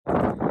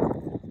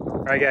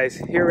Alright guys,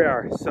 here we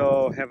are.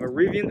 So have a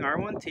Rivian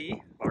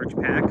R1T, large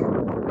pack,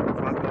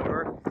 quad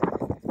motor,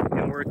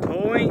 and we're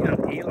towing an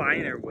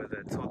Aliner with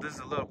it. So this is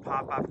a little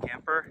pop-up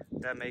camper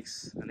that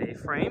makes an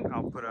A-frame.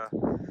 I'll put a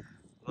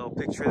little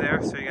picture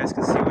there so you guys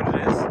can see what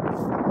it is.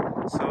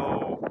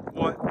 So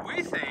what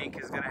we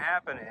think is going to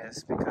happen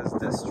is, because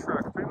this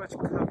truck pretty much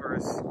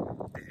covers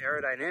the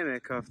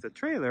aerodynamic of the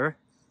trailer,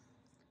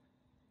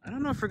 I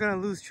don't know if we're going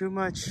to lose too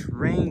much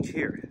range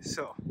here.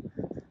 So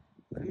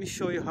let me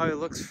show you how it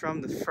looks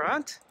from the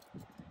front.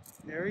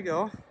 There we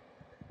go.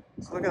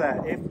 So look at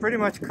that. It pretty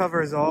much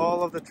covers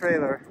all of the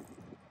trailer,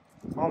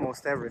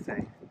 almost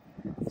everything.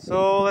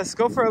 So let's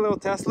go for a little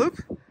test loop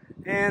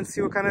and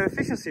see what kind of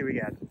efficiency we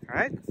get. All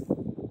right.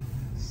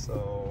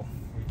 So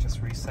we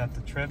just reset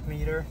the trip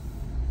meter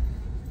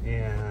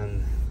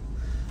and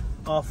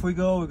off we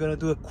go. We're gonna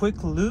do a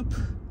quick loop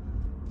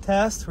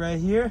test right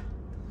here.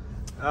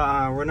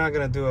 We're not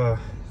gonna do a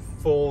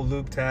full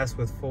loop test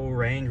with full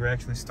range. We're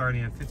actually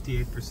starting at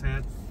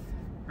 58%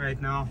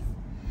 right now,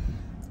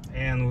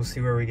 and we'll see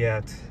where we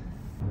get.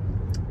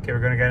 Okay, we're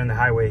gonna get in the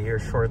highway here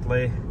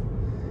shortly.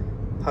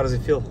 How does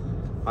it feel,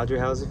 Audrey?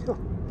 How does it feel?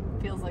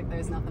 Feels like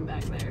there's nothing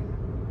back there.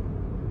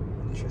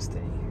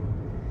 Interesting.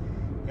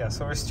 Yeah,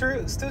 so we're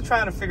still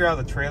trying to figure out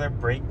the trailer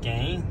brake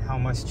gain, how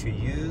much to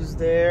use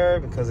there,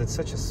 because it's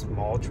such a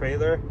small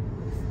trailer.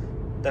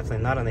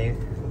 Definitely not an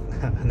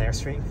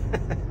Airstream.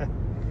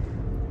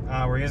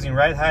 We're using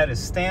ride height as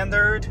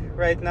standard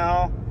right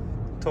now,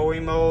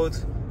 towing mode,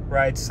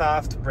 ride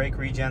soft, brake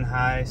regen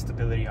high,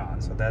 stability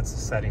on. So that's the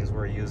settings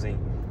we're using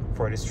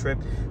for this trip.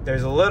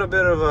 There's a little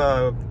bit of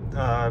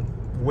a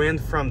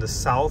wind from the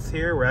south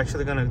here. We're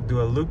actually going to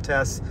do a loop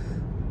test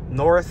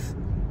north.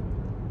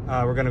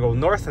 We're going to go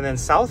north and then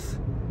south.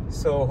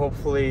 So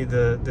hopefully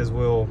this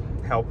will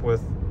help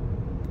with,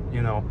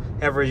 you know,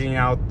 averaging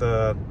out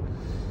the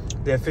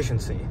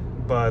efficiency.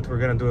 But we're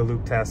going to do a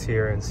loop test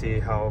here and see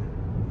how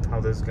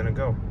this is gonna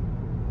go.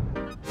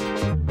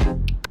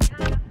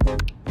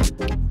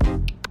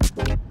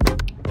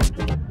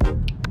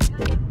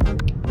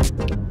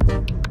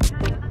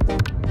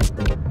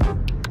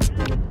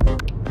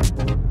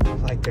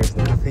 Like there's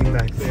nothing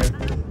back there.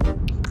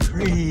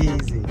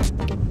 Crazy.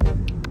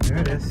 There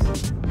it is.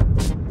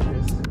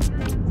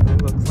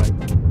 It looks like.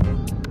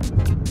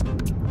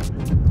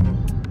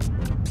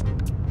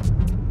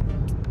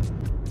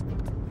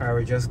 Alright,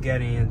 we're just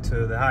getting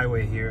into the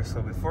highway here.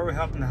 So before we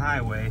hop in the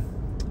highway,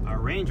 our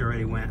range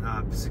already went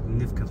up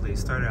significantly. It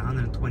started at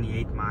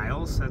 128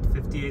 miles at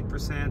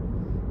 58%,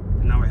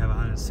 and now we have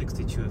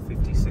 162 at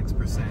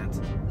 56%.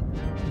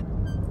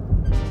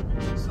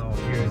 So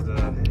here's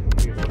what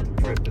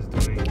the trip is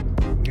doing.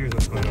 Here's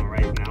what's going on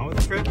right now with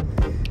the trip.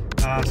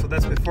 So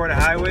that's before the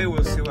highway.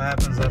 We'll see what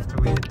happens after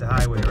we hit the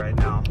highway right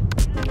now.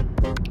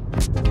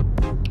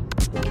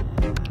 And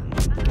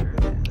there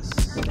it is.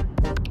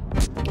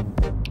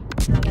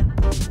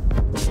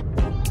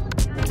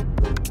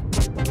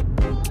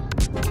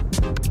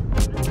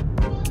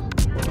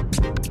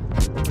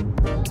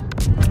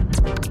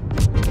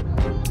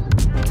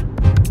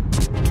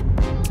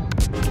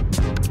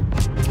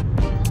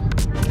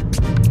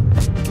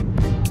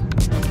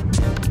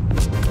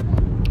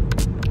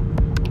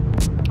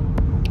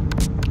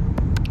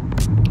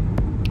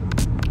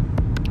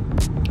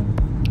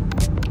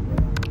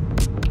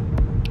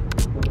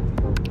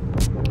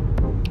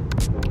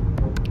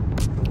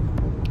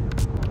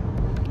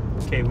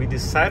 Okay, we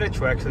decided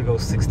to actually go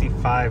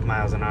 65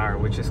 miles an hour,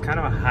 which is kind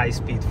of a high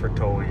speed for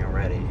towing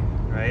already,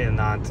 right? And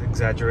not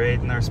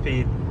exaggerating our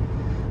speed.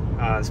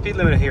 The speed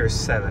limit here is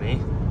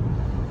 70.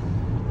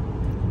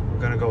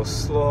 We're gonna go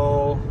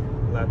slow,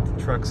 let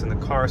the trucks and the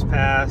cars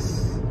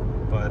pass,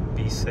 but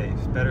be safe,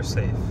 better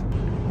safe.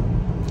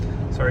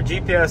 So our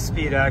GPS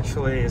speed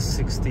actually is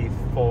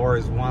 64,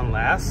 is one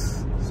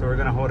less. So we're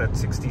gonna hold at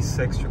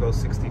 66 to go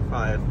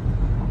 65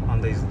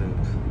 on these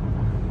loops.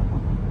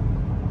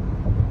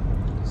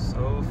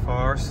 So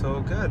far,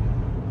 so good.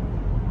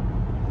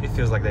 It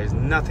feels like there's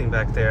nothing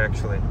back there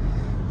actually.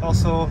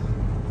 Also,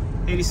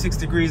 86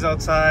 degrees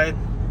outside.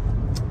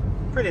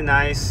 Pretty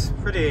nice,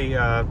 pretty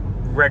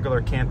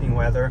regular camping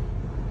weather.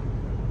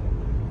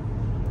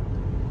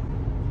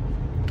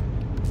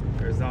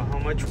 There's not how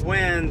much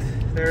wind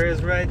there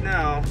is right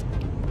now.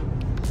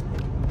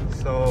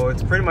 So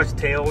it's pretty much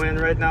tailwind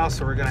right now,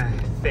 so we're gonna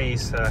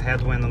face a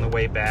headwind on the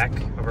way back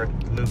of our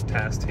loop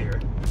test here.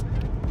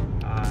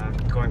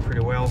 Going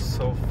pretty well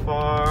so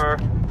far.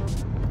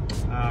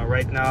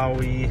 Right now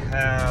we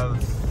have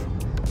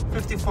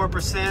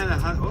 54%.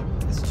 Oh,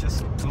 it's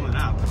just going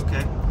up.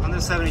 Okay,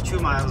 172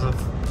 miles of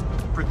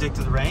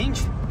predicted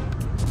range.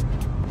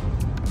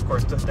 Of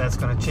course, that's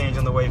going to change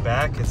on the way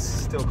back. It's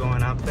still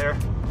going up there.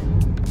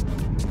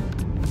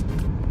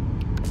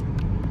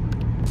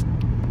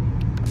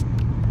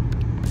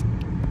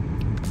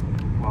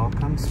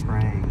 Welcome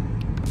spring.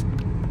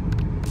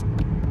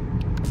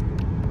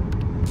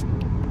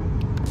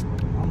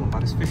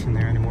 Nobody's fishing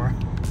there anymore.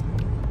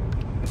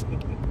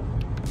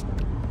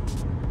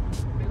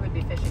 We would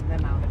be fishing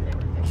them out if they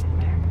were fishing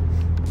there.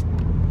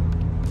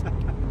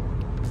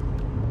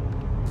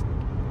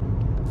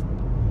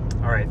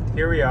 right,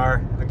 here we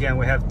are. Again,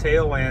 we have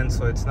tailwind,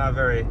 so it's not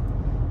very,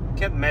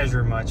 can't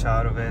measure much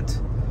out of it.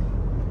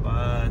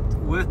 But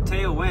with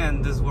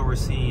tailwind, this is what we're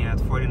seeing at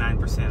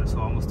 49%, so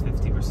almost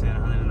 50%,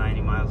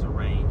 190 miles of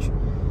range.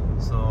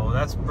 So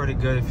that's pretty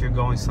good if you're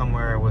going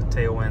somewhere with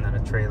tailwind and a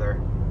trailer.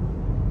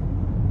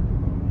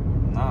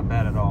 Not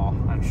bad at all.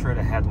 I'm sure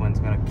the headwind's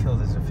gonna kill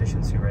this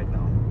efficiency right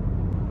now.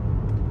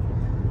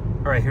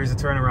 All right, here's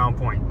the turnaround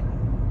point.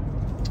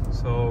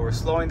 So we're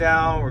slowing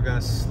down. We're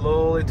gonna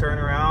slowly turn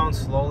around,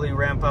 slowly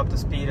ramp up the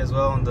speed as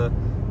well on the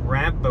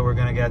ramp, but we're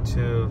gonna get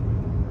to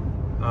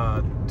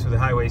the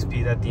highway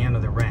speed at the end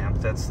of the ramp.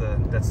 That's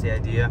the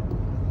idea.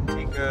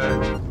 Pretty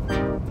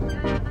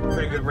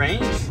good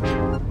range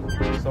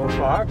so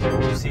far, but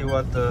we'll see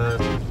what the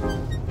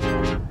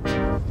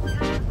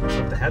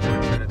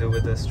headwind's gonna do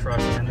with this truck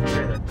and the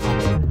trailer.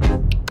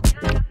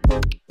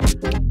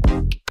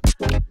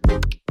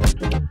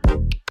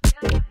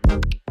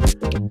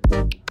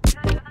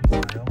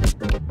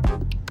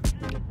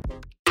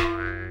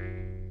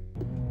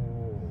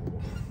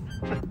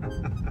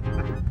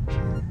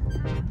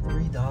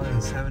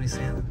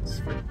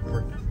 $3.70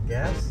 for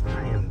gas.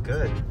 I am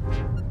good.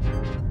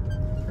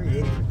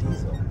 $3.80 for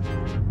diesel.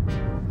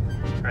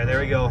 All right, there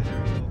we go.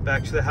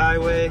 Back to the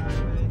highway.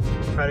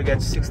 Try to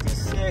get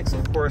 66.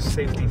 Of course,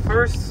 safety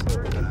first. So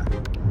we're gonna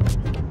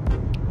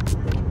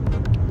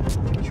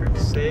make sure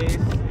it's safe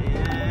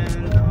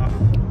and off.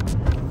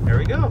 There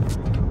we go.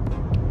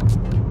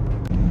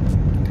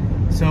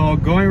 So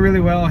going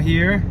really well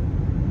here.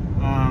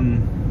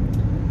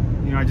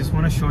 You know, I just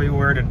want to show you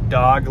where the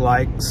dog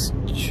likes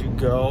to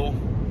go.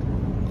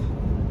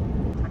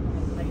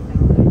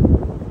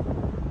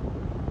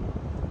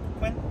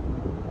 Quinn,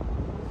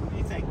 what do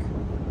you think?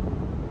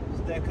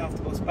 Is that a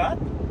comfortable spot?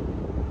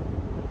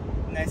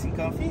 Nice and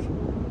comfy?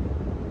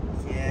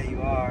 Yeah,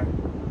 you are.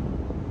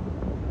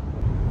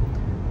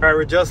 All right,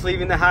 we're just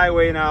leaving the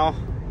highway now.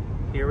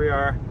 Here we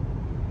are.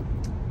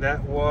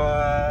 That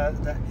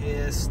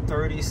is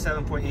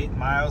 37.8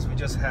 miles. We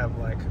just have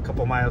like a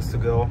couple miles to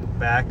go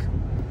back.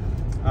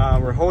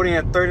 We're holding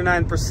at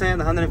 39%,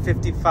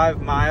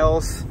 155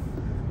 miles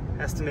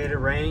estimated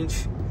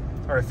range.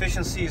 Our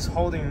efficiency is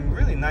holding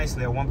really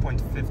nicely at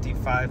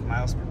 1.55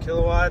 miles per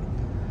kilowatt.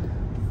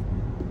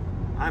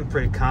 I'm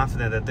pretty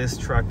confident that this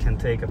truck can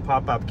take a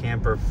pop-up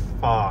camper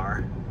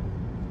far.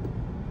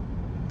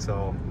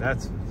 So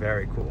that's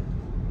very cool.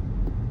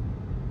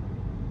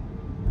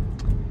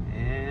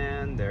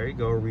 And there you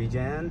go,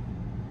 regen.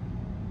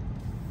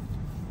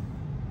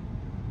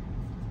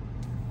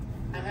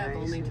 I have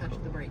only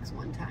touched the brakes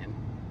one time,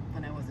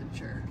 and I wasn't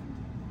sure.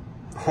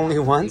 Only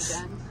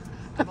once?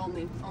 I've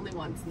only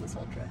once in this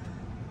whole trip.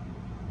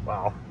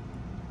 Wow.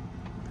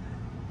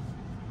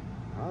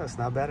 Oh, that's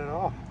not bad at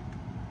all.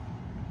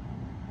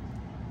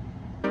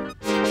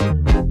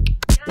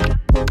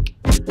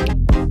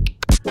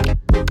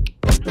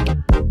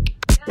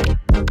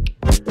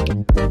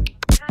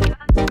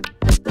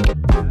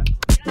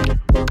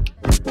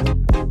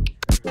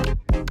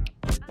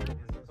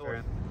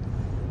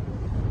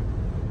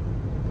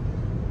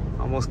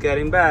 Almost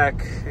getting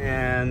back,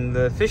 and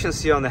the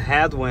efficiency on the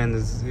headwind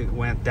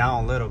went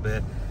down a little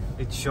bit.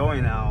 It's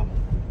showing now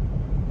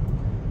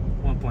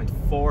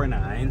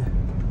 1.49,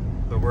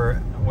 but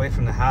we're away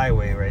from the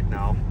highway right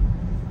now.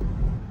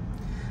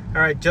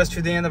 All right, just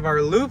to the end of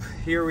our loop,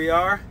 here we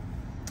are.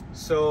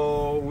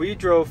 So we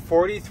drove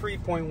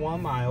 43.1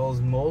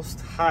 miles,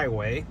 most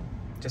highway,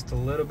 just a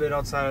little bit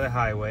outside of the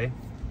highway,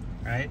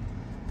 right?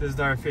 This is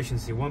our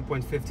efficiency,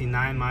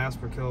 1.59 miles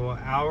per kilowatt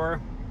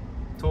hour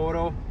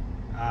total.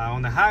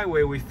 On the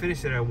highway, we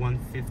finished it at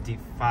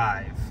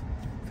 155,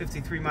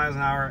 53 miles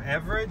an hour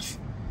average.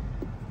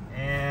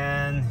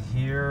 And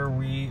here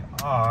we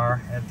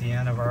are at the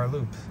end of our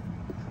loop.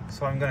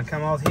 So I'm gonna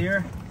come out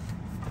here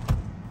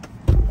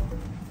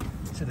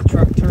to the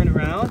truck turn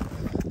around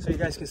so you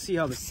guys can see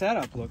how the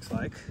setup looks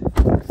like.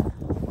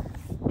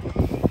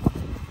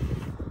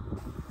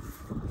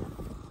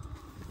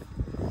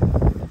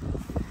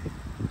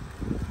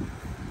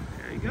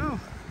 There you go.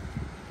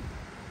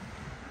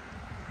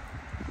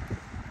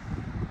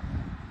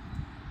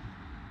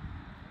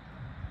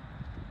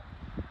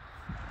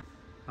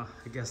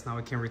 I guess now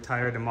we can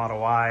retire the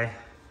Model Y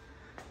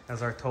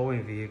as our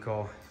towing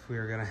vehicle if we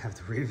are gonna have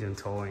the Rivian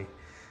towing.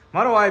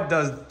 Model Y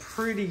does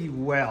pretty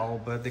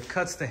well, but it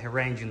cuts the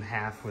range in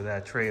half with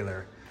that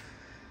trailer.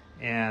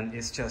 And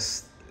it's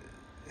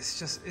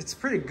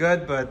pretty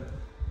good, but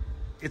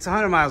it's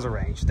 100 miles of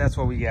range. That's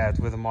what we get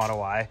with a Model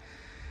Y.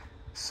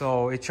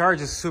 So it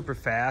charges super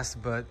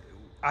fast, but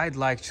I'd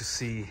like to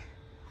see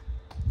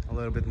a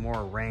little bit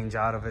more range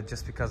out of it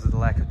just because of the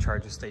lack of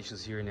charging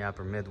stations here in the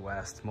upper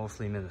Midwest,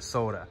 mostly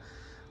Minnesota.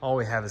 All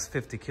we have is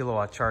 50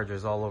 kilowatt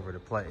chargers all over the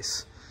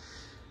place.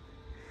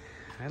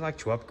 I'd like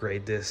to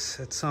upgrade this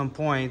at some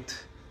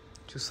point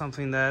to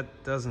something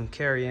that doesn't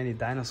carry any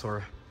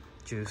dinosaur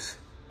juice.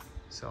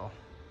 So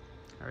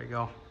there you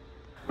go.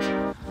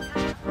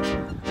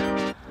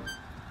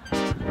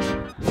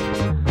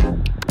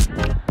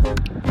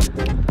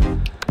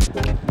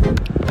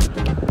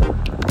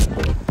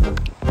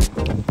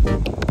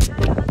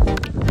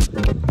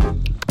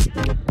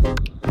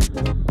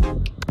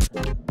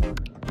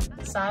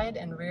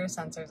 side and rear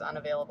sensors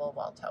unavailable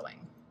while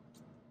towing.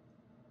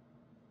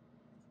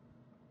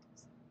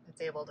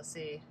 It's able to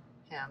see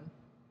him.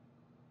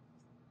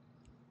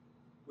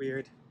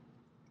 Weird.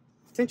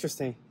 It's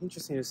interesting.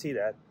 Interesting to see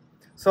that.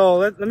 So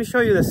let me show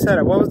you the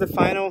setup. What was the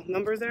final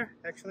number there,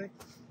 actually?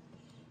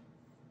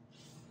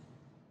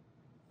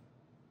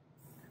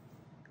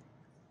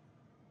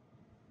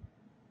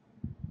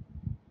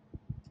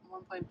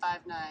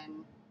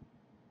 1.59,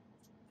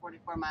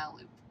 44-mile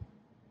loop.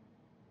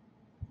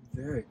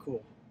 Very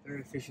cool.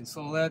 Very efficient.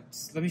 So let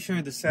me show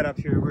you the setup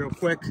here real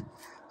quick.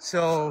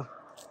 So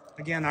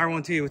again,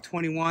 R1T with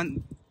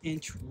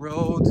 21-inch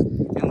road,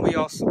 and we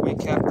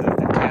kept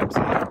the cabs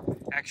on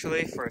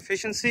actually for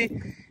efficiency.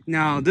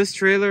 Now this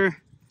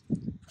trailer,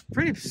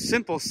 pretty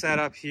simple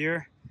setup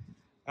here.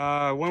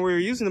 When we were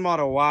using the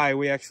Model Y,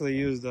 we actually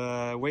used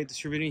a weight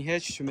distributing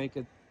hitch to make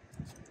it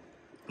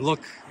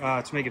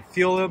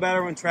feel a little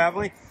better when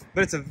traveling,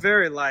 but it's a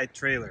very light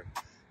trailer.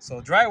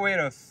 So dry weight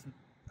of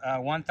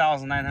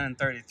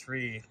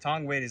 1,933,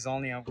 tongue weight is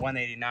only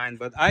 189,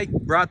 but I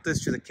brought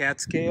this to the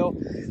cat scale,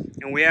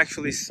 and we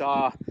actually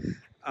saw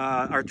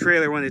our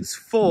trailer when it's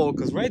full,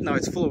 because right now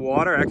it's full of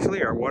water.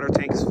 Actually, our water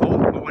tank is full,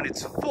 but when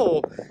it's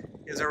full,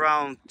 is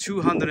around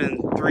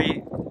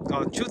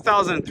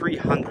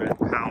 2,300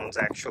 pounds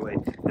actually,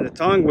 and the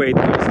tongue weight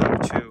goes up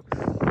to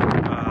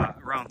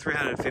around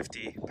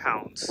 350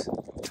 pounds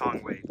of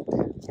tongue weight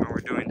when we're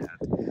doing that.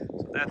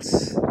 So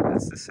that's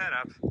the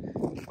setup.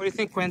 What do you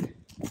think, Quinn?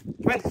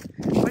 Quinn,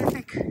 what do you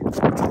think?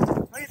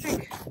 What do you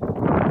think?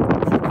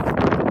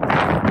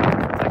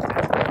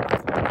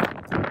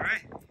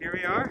 Alright, here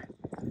we are.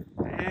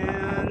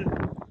 And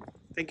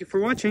thank you for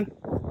watching.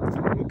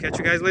 We'll catch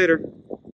you guys later.